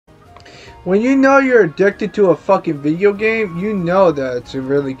When you know you're addicted to a fucking video game, you know that it's a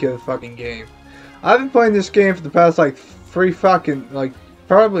really good fucking game. I've been playing this game for the past like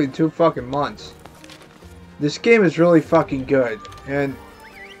probably 2 fucking months. This game is really fucking good, and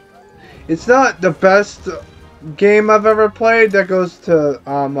it's not the best game I've ever played. That goes to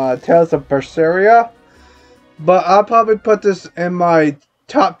Tales of Berseria, but I'll probably put this in my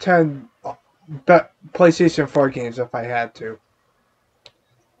top 10 PlayStation 4 games if I had to.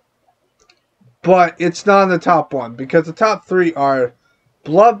 But it's not in the top 1 because the top 3 are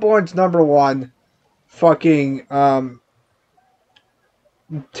Bloodborne's number 1, fucking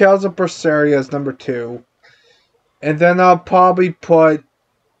Tales of Berseria is number 2, and then I'll probably put,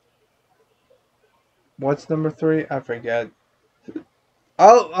 what's number 3? I forget.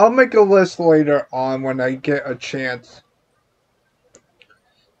 I'll make a list later on when I get a chance.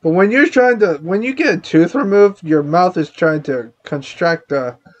 But when you get a tooth removed, your mouth is trying to construct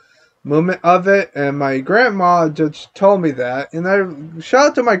the movement of it, and my grandma just told me that, and I shout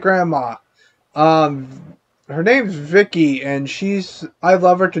out to my grandma. Her name's Vicky, and I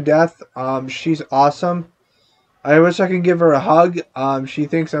love her to death. She's awesome. I wish I could give her a hug. She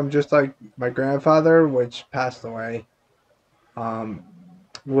thinks I'm just like my grandfather, which passed away. I'd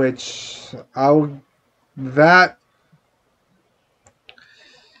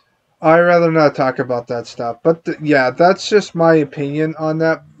rather not talk about that stuff. But yeah, that's just my opinion on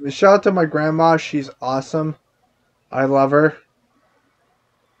that. Shout out to my grandma. She's awesome. I love her.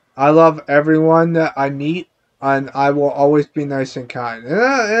 I love everyone that I meet. And I will always be nice and kind.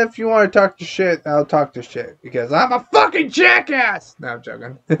 And if you want to talk to shit, I'll talk to shit. Because I'm a fucking jackass! No, I'm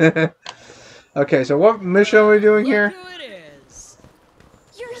joking. Okay, so what mission are we doing here? Look who it is.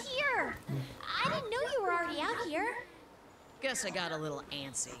 You're here! I didn't know you were already out here. Guess I got a little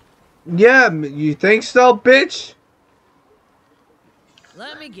antsy. Yeah, you think so, bitch?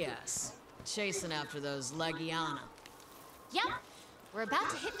 Let me guess. Chasing after those Legiana. Yep. We're about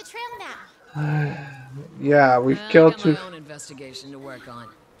to hit the trail now. Yeah, we've I killed got 2. my own investigation to work on.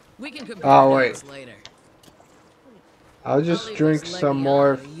 We can compare Oh, notes wait. later. I'll just leave drink this some Legiana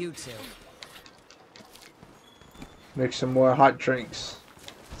more. to you two. Make some more hot drinks.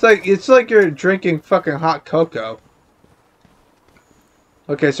 It's like you're drinking fucking hot cocoa.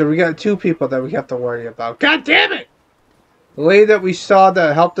 Okay, so we got 2 people that we have to worry about. God damn it! The lady that we saw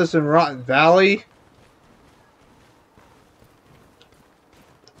that helped us in Rotten Valley.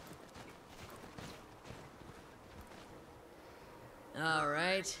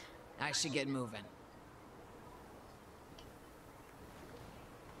 Alright, I should get moving.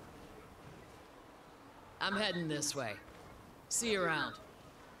 I'm heading this way. See you around.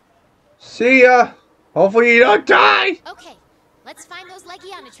 See ya! Hopefully you don't die! Okay, let's find those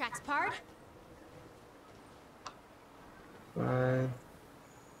Legiana tracks, Pard. Fine.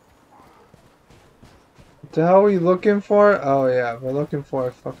 What the hell are we looking for? Oh yeah, we're looking for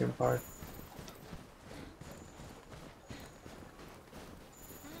a fucking part.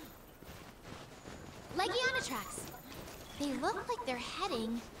 Legiana tracks. They look like they're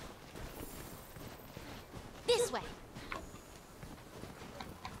heading this way.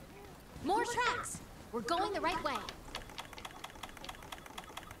 More tracks. We're going the right way.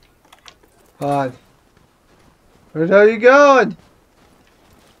 God. Where the hell are you going?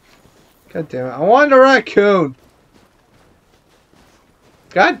 God damn it. I wanted a raccoon.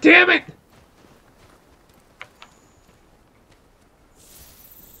 God damn it!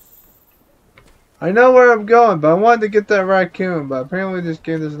 I know where I'm going, but I wanted to get that raccoon, but apparently this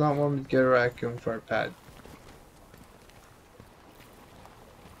game does not want me to get a raccoon for a pet.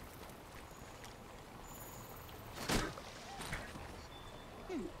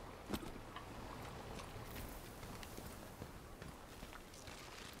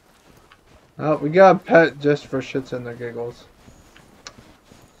 Oh, we got a pet just for shits and the giggles.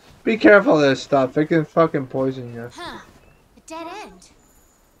 Be careful of this stuff. It can fucking poison you. Huh. A dead end.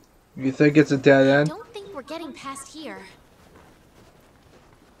 You think it's a dead I end? don't think we're getting past here.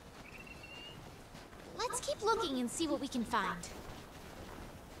 Let's keep looking and see what we can find.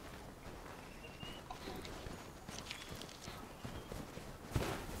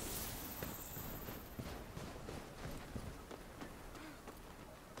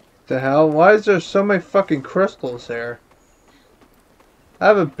 The hell? Why is there so many fucking crystals there? I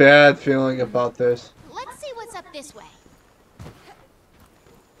have a bad feeling about this. Let's see what's up this way.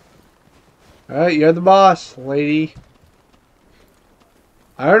 Alright, you're the boss, lady.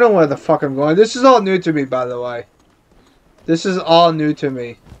 I don't know where the fuck I'm going. This is all new to me, by the way. This is all new to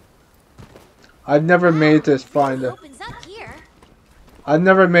me. I've never made this far. Opens up here. I've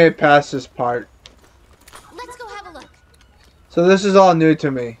never made it past this part. Let's go have a look. So this is all new to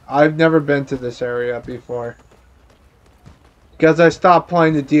me. I've never been to this area before. Because I stopped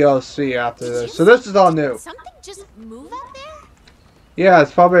playing the DLC after this. So this is all new. Something just move out there? Yeah,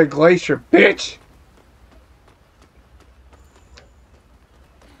 it's probably a glacier, bitch!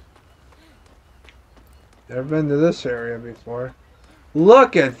 Never been to this area before.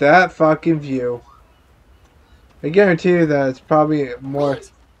 Look at that fucking view. I guarantee you that it's probably more...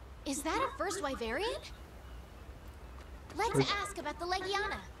 Wait, is that a first Wyverian? Let's ask about the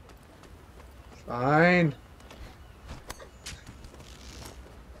Legiana. Fine.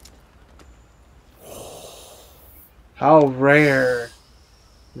 How rare.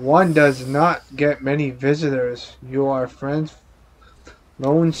 One does not get many visitors. You are friends.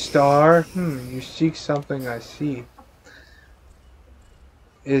 Lone Star. You seek something, I see.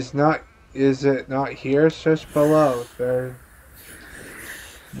 Is it not here? Search below. There.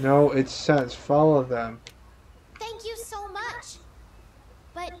 No, it's sense. Follow them. Thank you so much.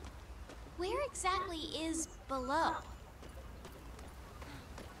 But where exactly is below?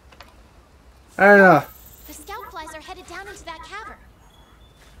 I don't know. The scout flies are headed down into that cavern.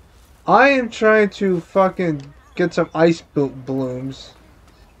 I am trying to fucking get some ice blooms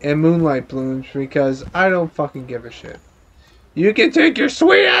and moonlight blooms because I don't fucking give a shit. You can take your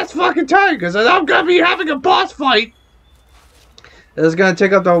sweet ass fucking time because I'm gonna be having a boss fight. It's gonna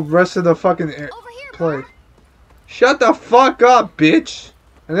take up the rest of the fucking play. Bart. Shut the fuck up, bitch.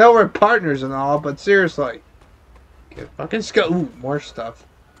 I know we're partners and all, but seriously. Get fucking ooh, more stuff.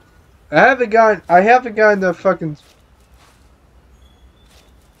 I haven't gotten the fucking...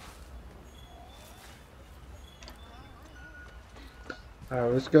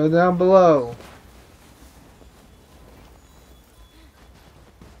 Alright, let's go down below.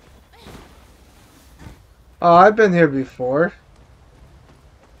 Oh, I've been here before.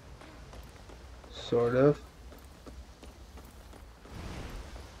 Sort of.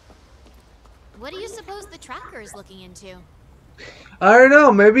 What do you suppose the tracker is looking into? I don't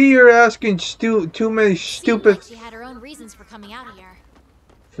know. Maybe you're asking too many stupid... Seemed like she had her own reasons for coming out here.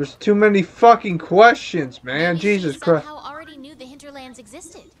 There's too many fucking questions, man. Maybe Jesus she Christ. somehow already knew the hinterlands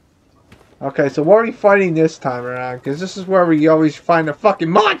existed. Okay, so what are we fighting this time around? Because this is where we always find a fucking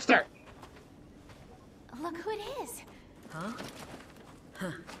monster! Look who it is. Huh?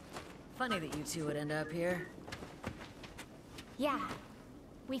 Huh. Funny that you two would end up here. Yeah.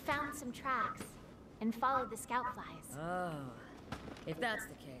 We found some tracks and followed the scout flies. Oh. If that's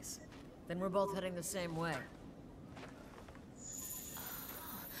the case, then we're both heading the same way.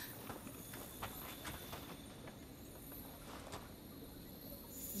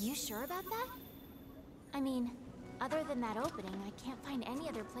 You sure about that? I mean, other than that opening, I can't find any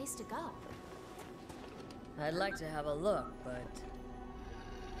other place to go. I'd like to have a look, but...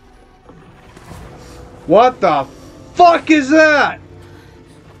 What the fuck is that?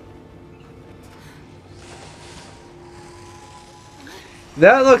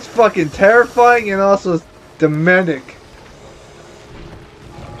 That looks fucking terrifying and also dementic.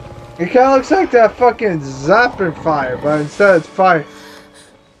 It kind of looks like that fucking Zapper fire, but instead it's fire.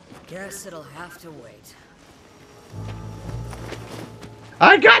 Guess it'll have to wait.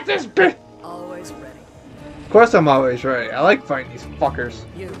 I got this bitch! Always ready. Of course I'm always ready. I like fighting these fuckers.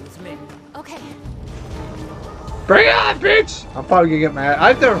 You with me. Okay. Bring it on, bitch! I'm probably gonna get mad.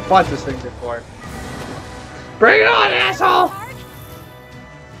 I've never fought this thing before. Bring it on, asshole!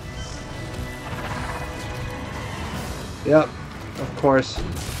 Yep, of course.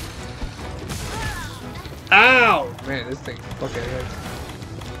 Ow! Man, this thing fucking hurts.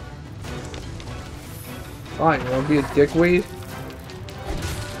 Fine, you wanna be a dickweed?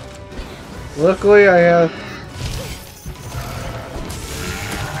 Luckily, I have...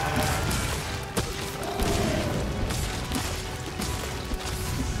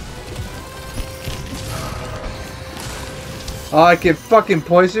 Oh, it can fucking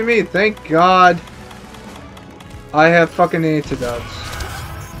poison me? Thank God. I have fucking antidotes.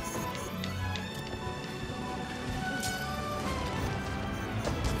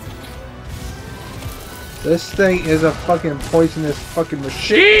 This thing is a fucking poisonous fucking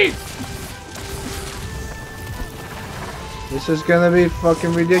machine! This is gonna be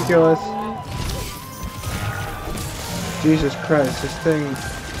fucking ridiculous. Jesus Christ, this thing...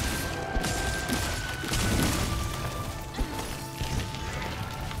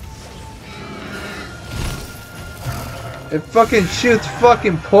 It fucking shoots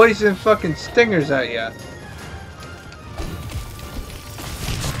fucking poison fucking stingers at ya.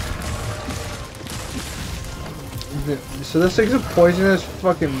 So this thing's a poisonous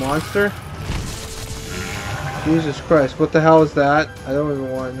fucking monster? Jesus Christ, what the hell is that? I don't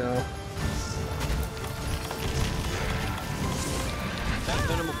even want to know.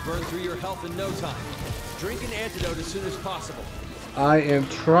 burn through your health in no time. Drink an antidote as soon as possible. I am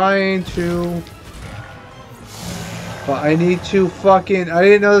trying to... But I need to fucking... I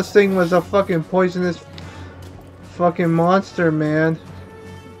didn't know this thing was a fucking poisonous fucking monster, man.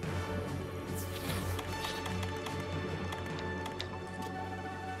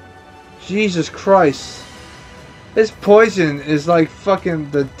 Jesus Christ. This poison is like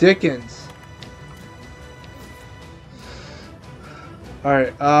fucking the Dickens.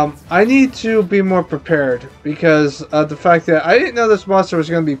 Alright, I need to be more prepared because of the fact that I didn't know this monster was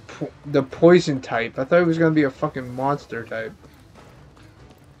going to be the poison type. I thought it was going to be a fucking monster type.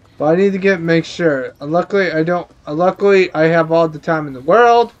 But I need to make sure. Luckily, I have all the time in the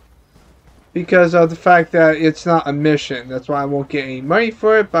world because of the fact that it's not a mission. That's why I won't get any money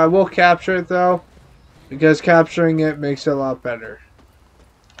for it, but I will capture it though because capturing it makes it a lot better.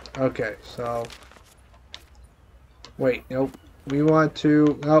 Okay, so... Wait, nope. We want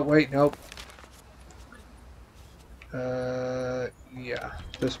to... No, wait, nope. Yeah,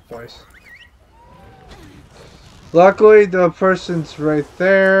 this place. Luckily, the person's right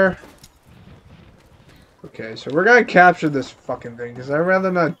there. Okay, so we're gonna capture this fucking thing, because I'd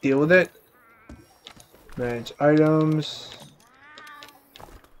rather not deal with it. Manage items.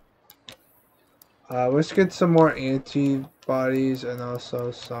 Let's get some more antibodies and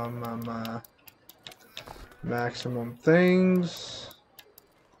also some, maximum things.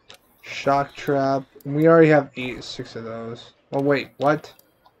 Shock trap. We already have 6 of those. Oh wait, what?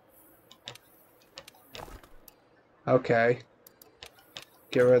 Okay.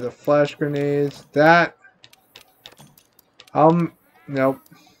 Get rid of the flash grenades. That. Nope.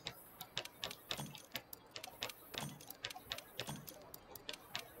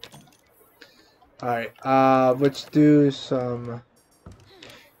 Alright, let's do some...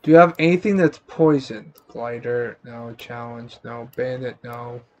 Do you have anything that's poisoned? Glider, no. Challenge, no. Bandit,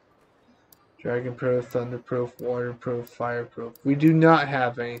 no. Dragonproof, Thunderproof, Waterproof, Fireproof. We do not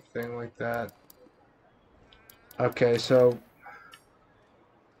have anything like that. Okay, so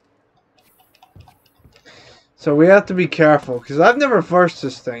we have to be careful, because I've never versed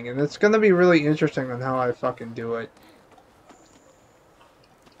this thing, and it's going to be really interesting on how I fucking do it.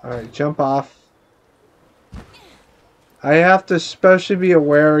 Alright, jump off. I have to especially be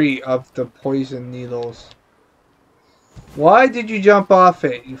wary of the poison needles. Why did you jump off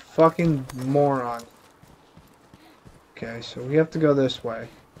it, you fucking moron? Okay, so we have to go this way.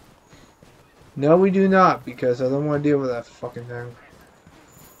 No, we do not, because I don't want to deal with that fucking thing.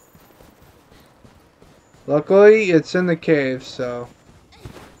 Luckily, it's in the cave, so...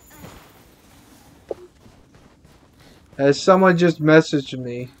 As someone just messaged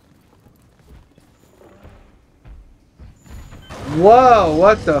me. Whoa,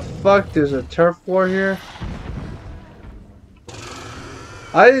 what the fuck? There's a turf war here?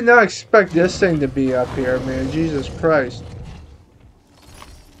 I did not expect this thing to be up here, man. Jesus Christ.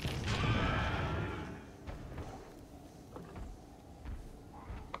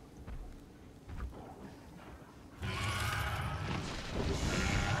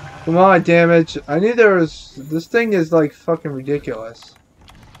 Come on, damage. I knew there was... This thing is like fucking ridiculous.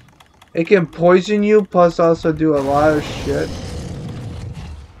 It can poison you, plus also do a lot of shit.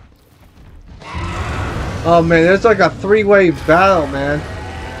 Oh man, it's like a 3-way battle, man.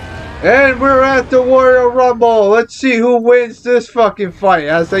 And we're at the Royal Rumble. Let's see who wins this fucking fight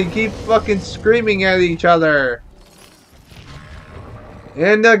as they keep fucking screaming at each other.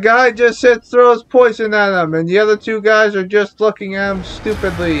 And the guy just throws poison at him, and the other 2 guys are just looking at him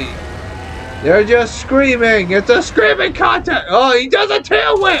stupidly. They're just screaming. It's a screaming contest. Oh, he does a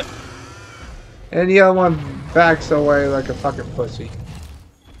tail whip. And the other one backs away like a fucking pussy.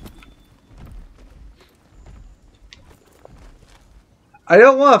 I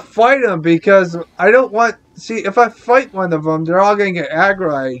don't want to fight them because I don't want... See, if I fight one of them, they're all going to get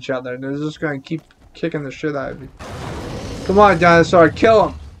aggro at each other. And they're just going to keep kicking the shit out of me. Come on, dinosaur. Kill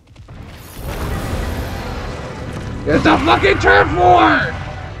him. It's a fucking turf war!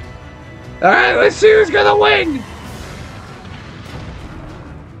 Alright, let's see who's going to win!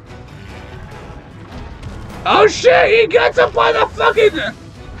 Oh shit, he gets up on the fucking...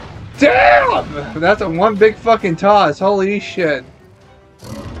 Damn! That's a one big fucking toss. Holy shit.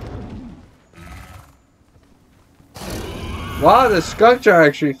 Wow, the skunks are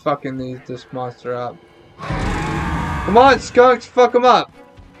actually fucking this monster up. Come on, skunks, fuck him up.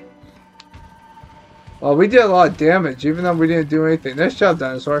 Well, we did a lot of damage, even though we didn't do anything. Nice job,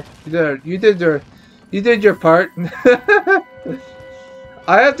 dinosaur. You did your part.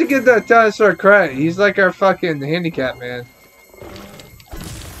 I have to give that dinosaur credit. He's like our fucking handicap man.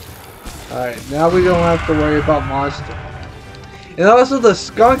 Alright, now we don't have to worry about monsters. And also the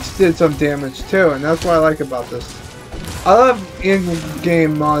skunks did some damage too, and that's what I like about this. I love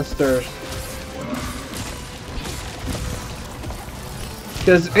in-game monsters.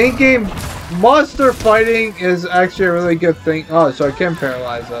 Because in-game monster fighting is actually a really good thing. Oh, so I can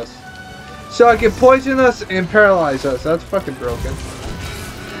paralyze us. So I can poison us and paralyze us. That's fucking broken.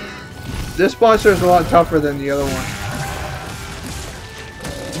 This monster is a lot tougher than the other one.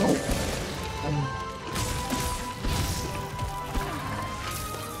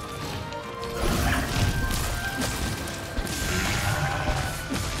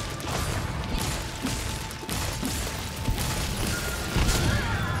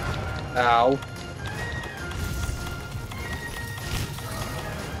 Ow.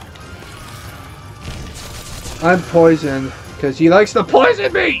 I'm poisoned because he likes to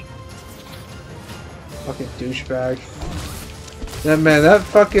poison me! Fucking douchebag. Yeah, man, that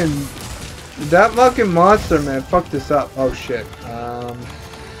fucking monster, man, fucked this up. Oh shit.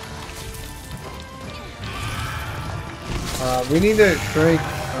 We need to drink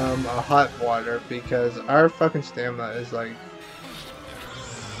a hot water because our fucking stamina is like.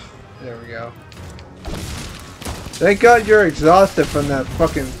 There we go. Thank God you're exhausted from that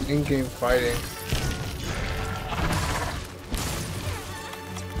fucking in-game fighting.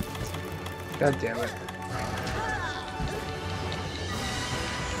 God damn it.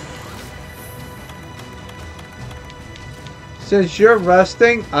 Since you're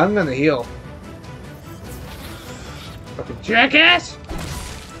resting, I'm gonna heal. Fucking jackass!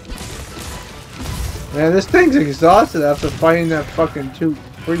 Man, this thing's exhausted after fighting that fucking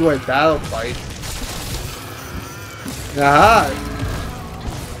three-way battle fight. Aha!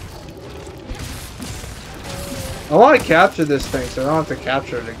 I want to capture this thing so I don't have to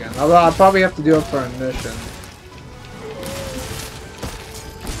capture it again. Although I'll probably have to do it for a mission.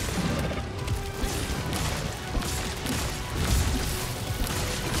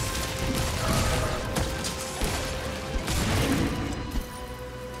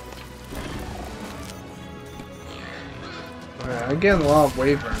 I'm getting a lot of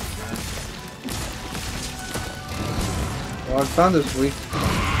wyverns, man. Well, I found this weak.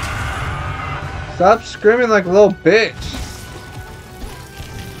 Stop screaming like a little bitch.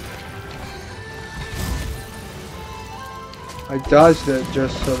 I dodged it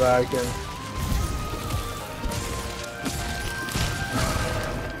just so that I can.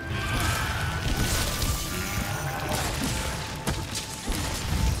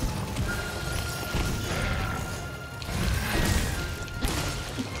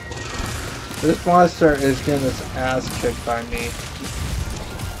 This monster is getting its ass kicked by me.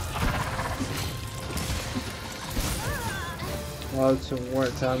 Well,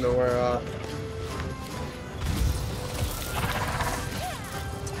 it's time to wear off.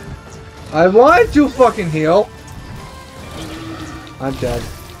 I wanted to fucking heal. I'm dead.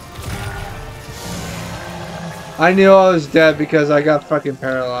 I knew I was dead because I got fucking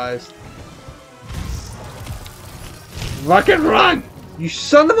paralyzed. Fucking run! You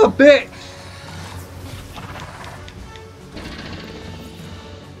son of a bitch!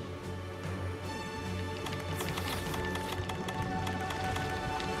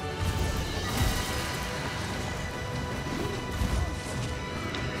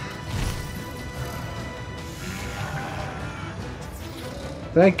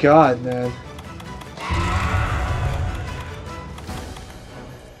 Thank God, man.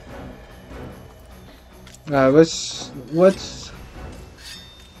 Let's.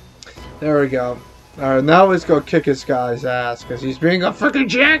 There we go. Alright, now let's go kick this guy's ass because he's being a freaking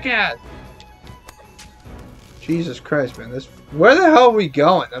jackass. Jesus Christ, man! Where the hell are we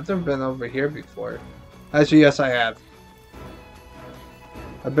going? I've never been over here before. Actually, yes, I have.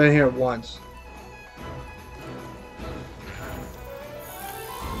 I've been here once.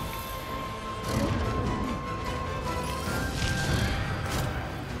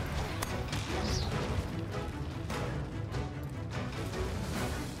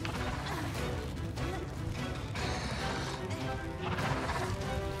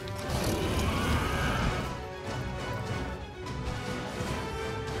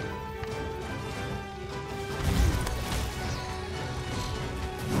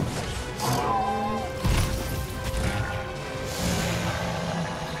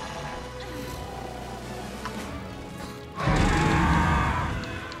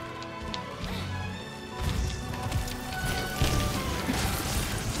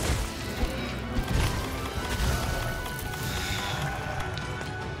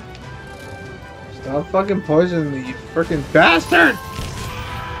 Stop fucking poisoning me, you freaking bastard!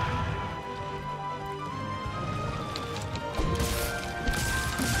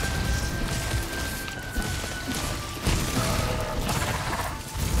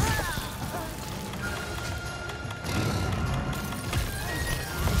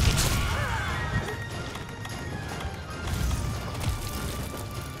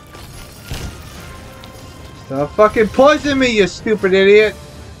 Don't fucking poison me, you stupid idiot!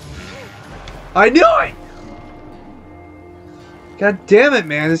 I knew it! God damn it,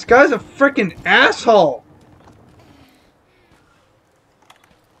 man. This guy's a freaking asshole!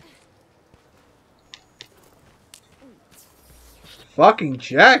 Fucking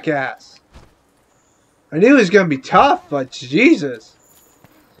jackass. I knew he was gonna be tough, but Jesus.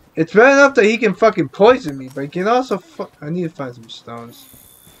 It's bad enough that he can fucking poison me, but he can also I need to find some stones.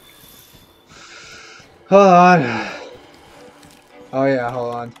 Hold on. Oh yeah,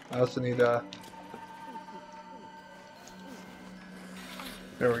 hold on. I also need There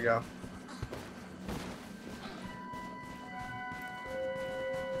we go.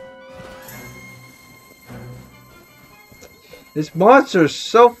 This monster is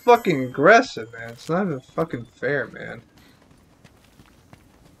so fucking aggressive, man. It's not even fucking fair, man.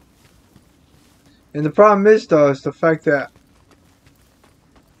 And the problem is, though, is the fact that...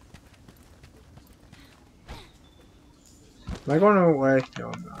 Am I going away?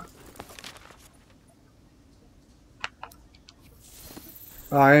 No, I'm not.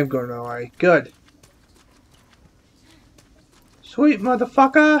 Oh, I am going away. Good. Sweet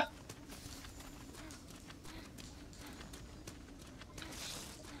motherfucker!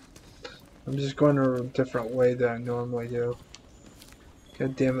 I'm just going a different way than I normally do.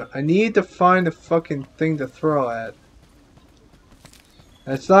 God damn it. I need to find a fucking thing to throw at.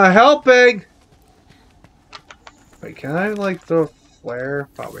 That's not helping! Wait, can I like throw a flare?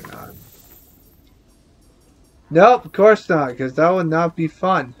 Probably not. Nope, of course not, because that would not be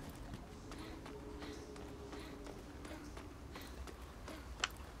fun.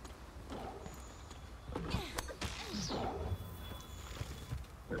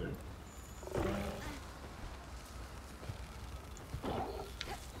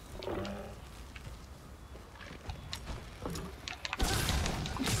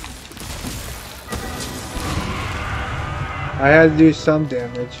 I had to do some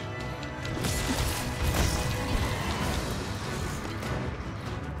damage.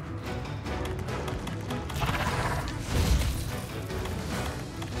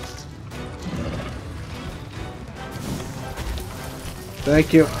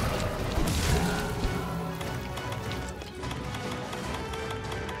 Thank you.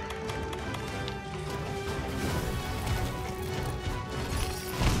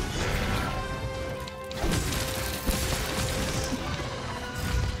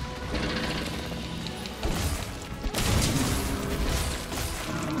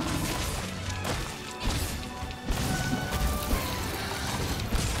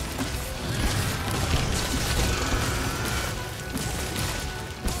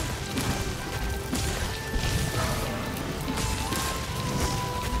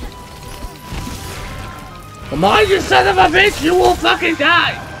 Come on, you son of a bitch! You will fucking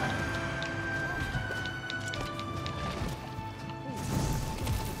die!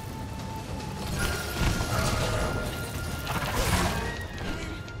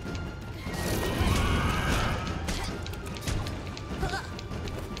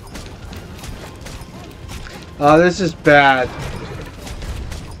 Oh, this is bad.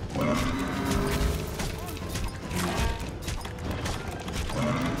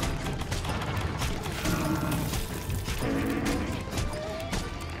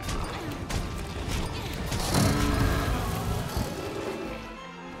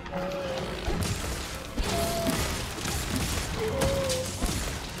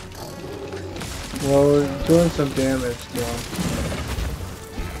 Well, we're doing some damage to him.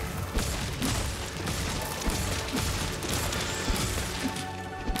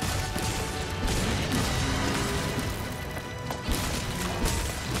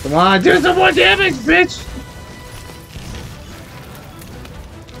 Come on, do some more damage, bitch!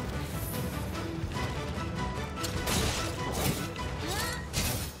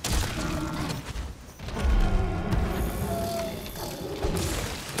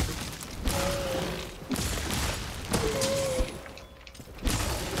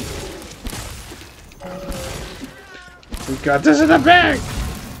 We got this in the bag!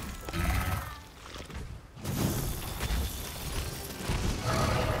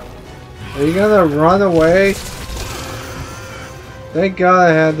 Are you gonna run away? Thank God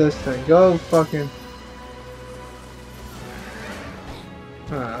I had this thing. Go fucking...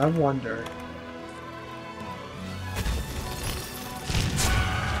 I wonder.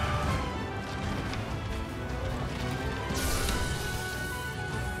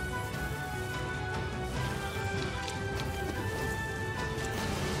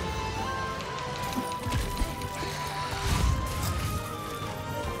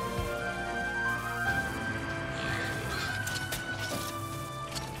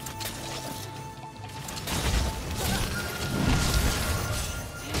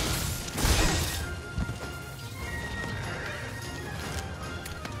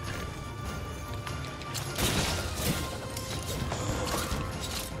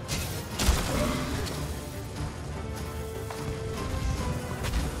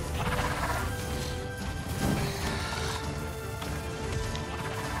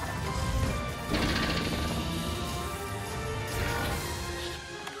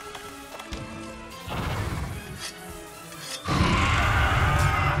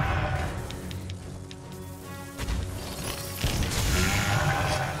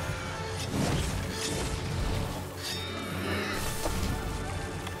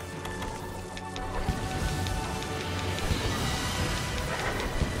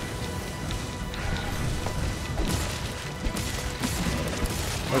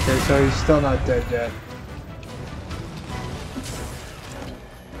 Okay, so he's still not dead yet.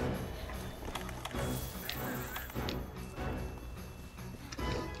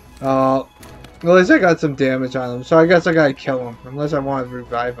 Well, at least I got some damage on him, so I guess I gotta kill him, unless I want to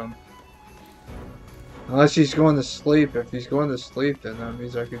revive him. Unless he's going to sleep. If he's going to sleep, then that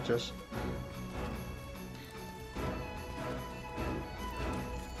means I could just...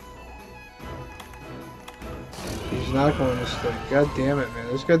 He's not going to sleep. God damn it, man.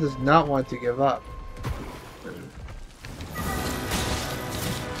 This guy does not want to give up.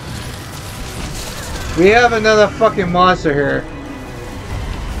 We have another fucking monster here.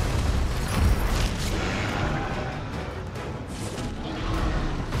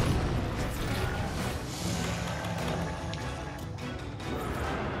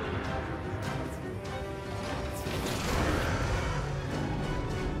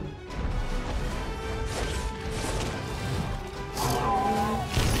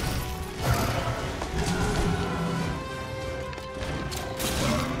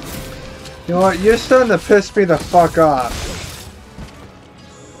 You know what? You're starting to piss me the fuck off.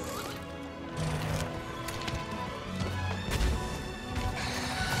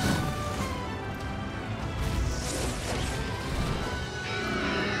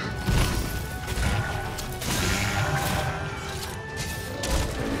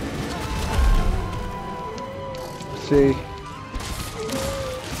 See?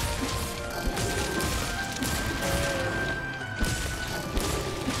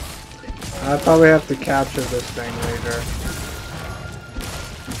 I probably have to capture this thing later.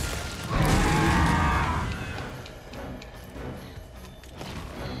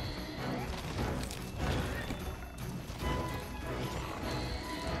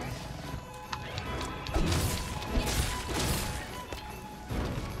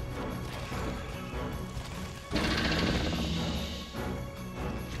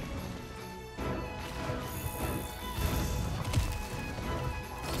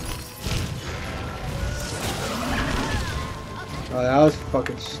 Oh, that was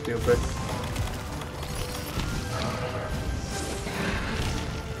fucking stupid.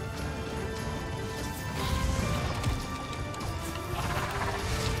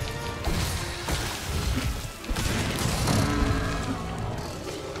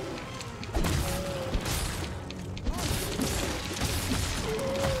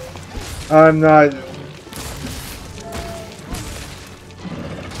 I'm not...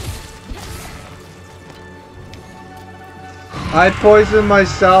 I poisoned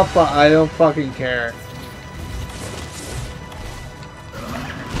myself, but I don't fucking care.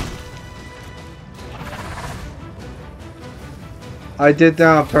 I did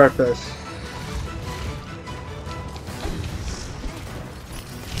that on purpose.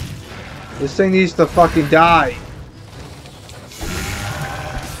 This thing needs to fucking die.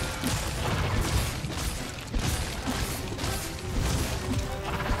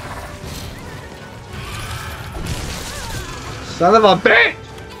 Son of a bitch!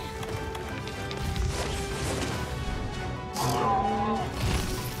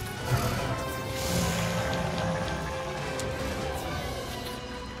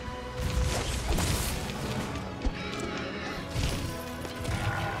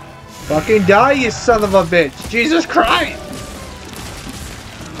 Fucking die, you son of a bitch! Jesus Christ!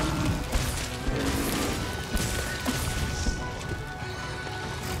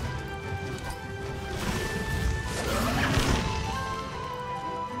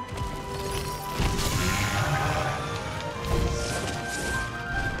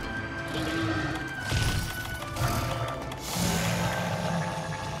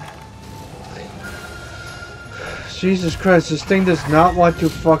 Jesus Christ, this thing does not want to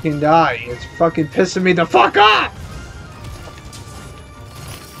fucking die. It's fucking pissing me the fuck off!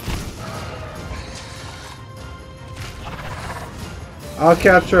 I'll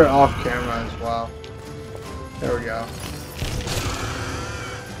capture it off camera as well. There we go.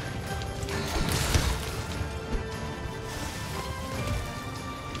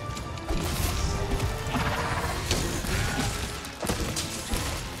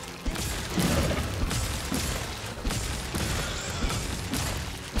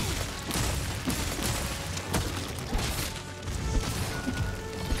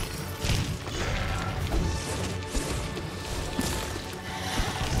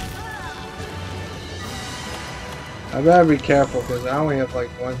 I better be careful because I only have like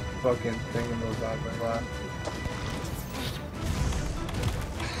one fucking thingamabob left.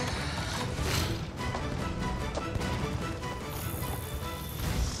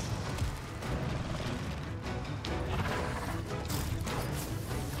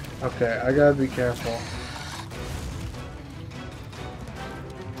 Okay, I gotta be careful.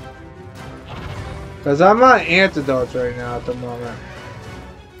 Because I'm on antidotes right now at the moment.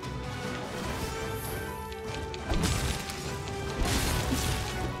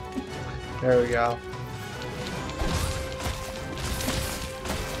 There we go.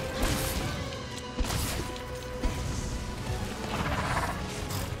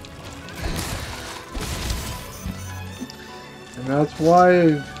 And that's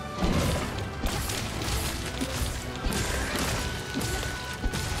why...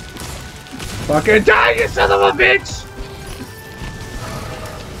 Fucking die, you son of a bitch!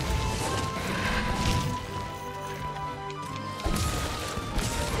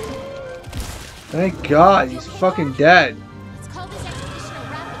 Thank God, he's fucking dead. Let's call this expedition a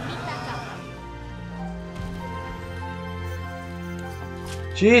wrap and meet back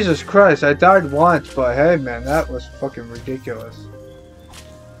up. Jesus Christ, I died once, but hey man, that was fucking ridiculous.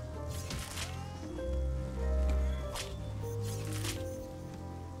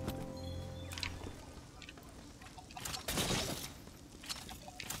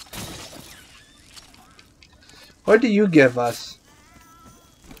 What do you give us?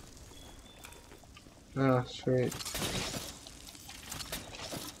 Oh, sweet.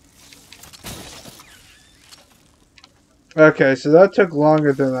 Okay, so that took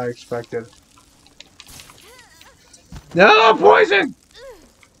longer than I expected. No, poison!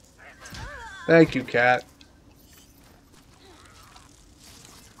 Thank you, cat.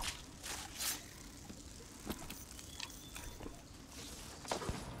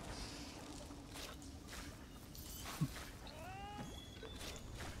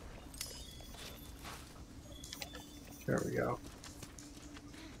 There we go.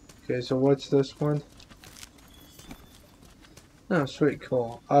 Okay, so what's this one? Oh, sweet,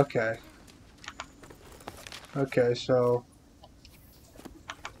 cool. Okay. Okay, so...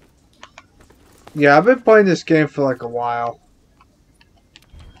 Yeah, I've been playing this game for like a while.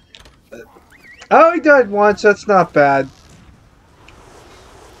 Oh, he died once. That's not bad.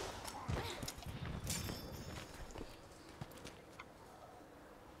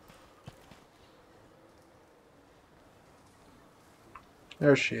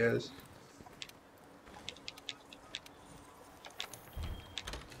 There she is.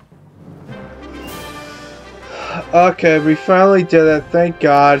 Okay, we finally did it. Thank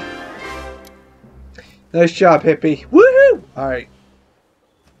God. Nice job, hippie. Woohoo! Alright.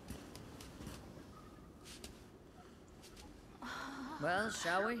 Well,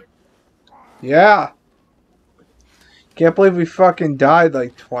 shall we? Yeah. Can't believe we fucking died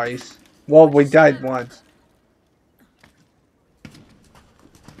like twice. Well, we died once.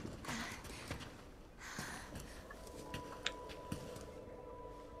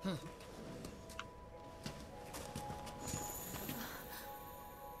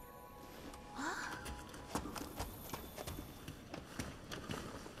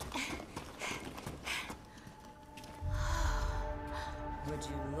 Would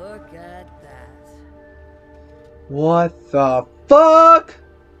you look at that? What the fuck?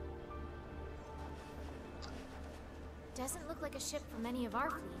 Doesn't look like a ship from any of our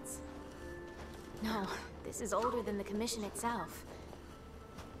fleets. No, this is older than the Commission itself.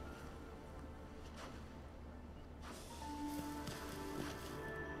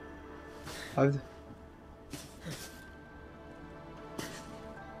 Found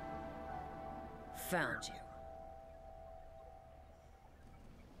you.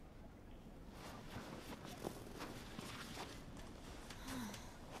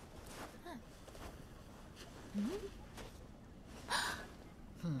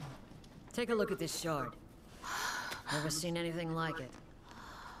 Take a look at this shard. Never seen anything like it.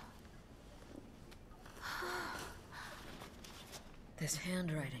 This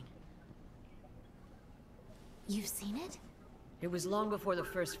handwriting. You've seen it? It was long before the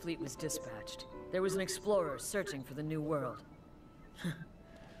first fleet was dispatched. There was an explorer searching for the new world.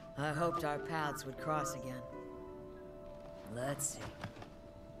 I hoped our paths would cross again. Let's see.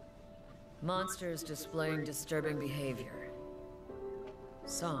 Monsters displaying disturbing behavior.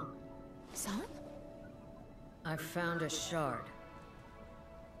 Song. Song? I found a shard.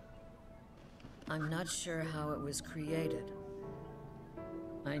 I'm not sure how it was created.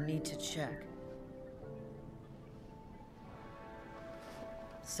 I need to check.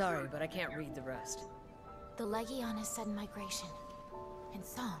 Sorry, but I can't read the rest. The Legion has sudden migration. And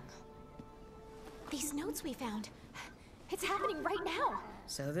Song. These notes we found. It's happening right now.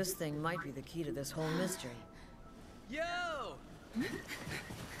 So this thing might be the key to this whole mystery. Yo!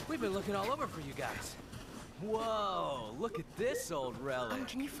 We've been looking all over for you guys. Whoa, look at this old relic.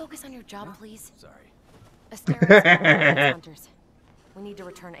 Can you focus on your job, please? Sorry. Asteroids, hunters. We need to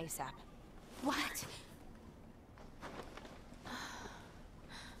return ASAP. What?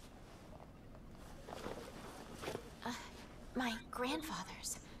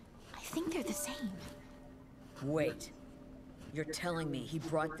 grandfather's. I think they're the same. Wait. You're telling me he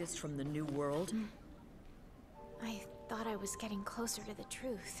brought this from the New World? I thought I was getting closer to the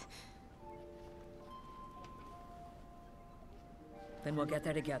truth. Then we'll get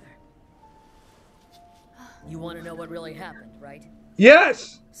there together. You want to know what really happened, right?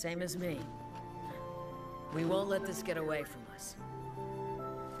 Yes! Same as me. We won't let this get away from us.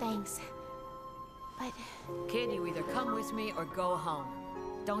 Thanks. But Kid, you either come with me or go home.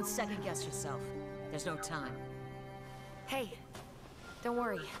 Don't second guess yourself. There's no time. Hey, don't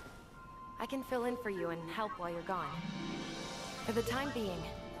worry. I can fill in for you and help while you're gone. For the time being,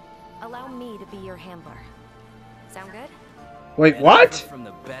 allow me to be your handler. Sound good? Wait, An what? offer from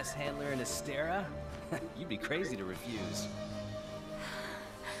the best handler in Astera? You'd be crazy to refuse.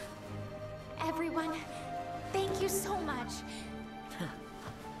 everyone, thank you so much.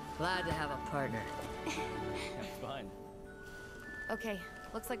 Glad to have a partner. Have fun. Okay,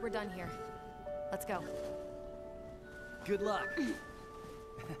 looks like we're done here. Let's go. Good luck.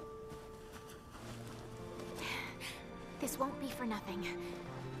 This won't be for nothing.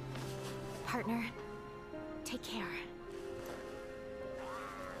 Partner, take care.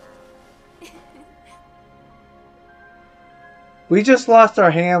 We just lost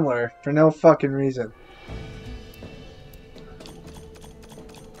our handler for no fucking reason.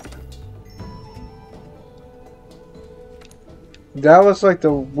 That was like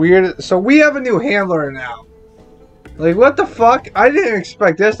the weirdest. So we have a new handler now. Like, what the fuck? I didn't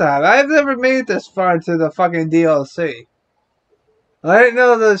expect this to happen. I've never made it this far into the fucking DLC. I didn't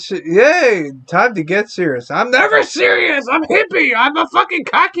know this. Yay! Time to get serious. I'm never serious! I'm hippie! I'm a fucking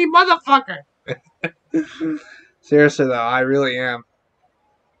cocky motherfucker! Seriously though, I really am.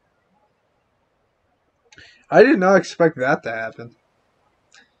 I did not expect that to happen.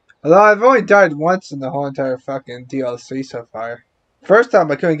 Although I've only died once in the whole entire fucking DLC so far. First time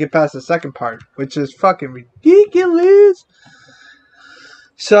I couldn't get past the second part, which is fucking ridiculous.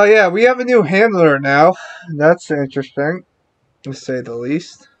 So yeah, we have a new handler now. That's interesting, to say the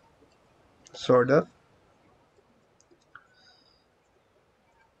least. Sort of.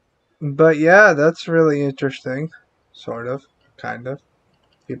 But yeah, that's really interesting. Sort of. Kind of.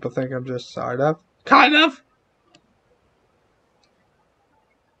 People think I'm just sort of. Kind of!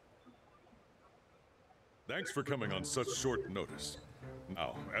 Thanks for coming on such short notice.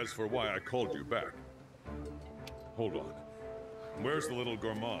 Now, as for why I called you back. Hold on. Where's the little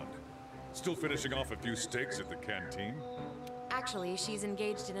gourmand? Still finishing off a few steaks at the canteen? Actually, she's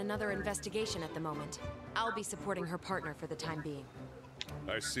engaged in another investigation at the moment. I'll be supporting her partner for the time being.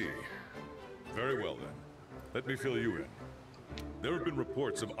 I see. Very well then. Let me fill you in. There have been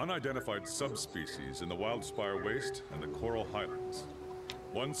reports of unidentified subspecies in the Wildspire Waste and the Coral Highlands.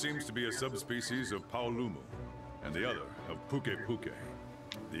 One seems to be a subspecies of Paolumu, and the other of Puke Puke.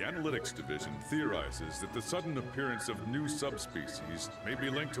 The Analytics Division theorizes that the sudden appearance of new subspecies may be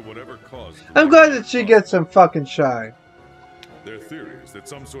linked to whatever caused... I'm glad that she gets some fucking shine. Their theory is that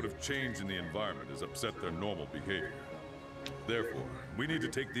some sort of change in the environment has upset their normal behavior. Therefore, we need to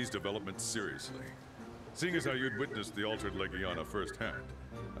take these developments seriously. Seeing as how you'd witnessed the Altered Legiana firsthand,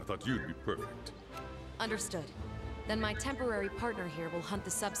 I thought you'd be perfect. Understood. Then my temporary partner here will hunt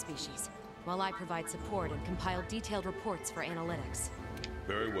the subspecies, while I provide support and compile detailed reports for analytics.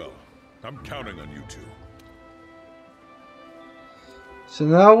 Very well. I'm counting on you two. So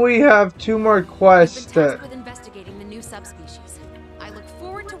now we have 2 more quests I've been that... tasked with investigating the new subspecies. I look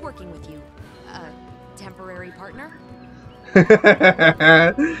forward to working with you, temporary partner.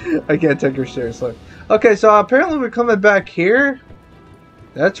 I can't take her seriously. Okay, so apparently we're coming back here.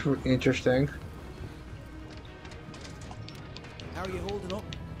 That's interesting. How are you holding up?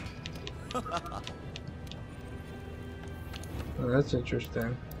 Oh, that's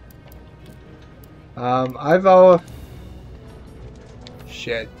interesting. I've all...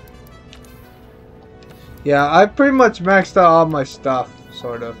 Shit. Yeah, I've pretty much maxed out all my stuff,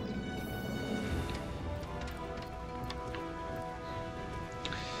 sort of.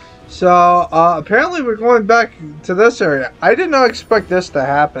 So, apparently we're going back to this area. I did not expect this to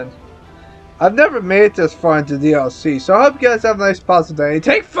happen. I've never made it this far into DLC, so I hope you guys have a nice positive day.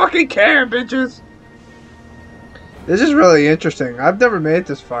 Take fucking care, bitches! This is really interesting. I've never made it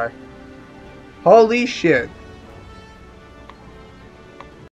this far. Holy shit.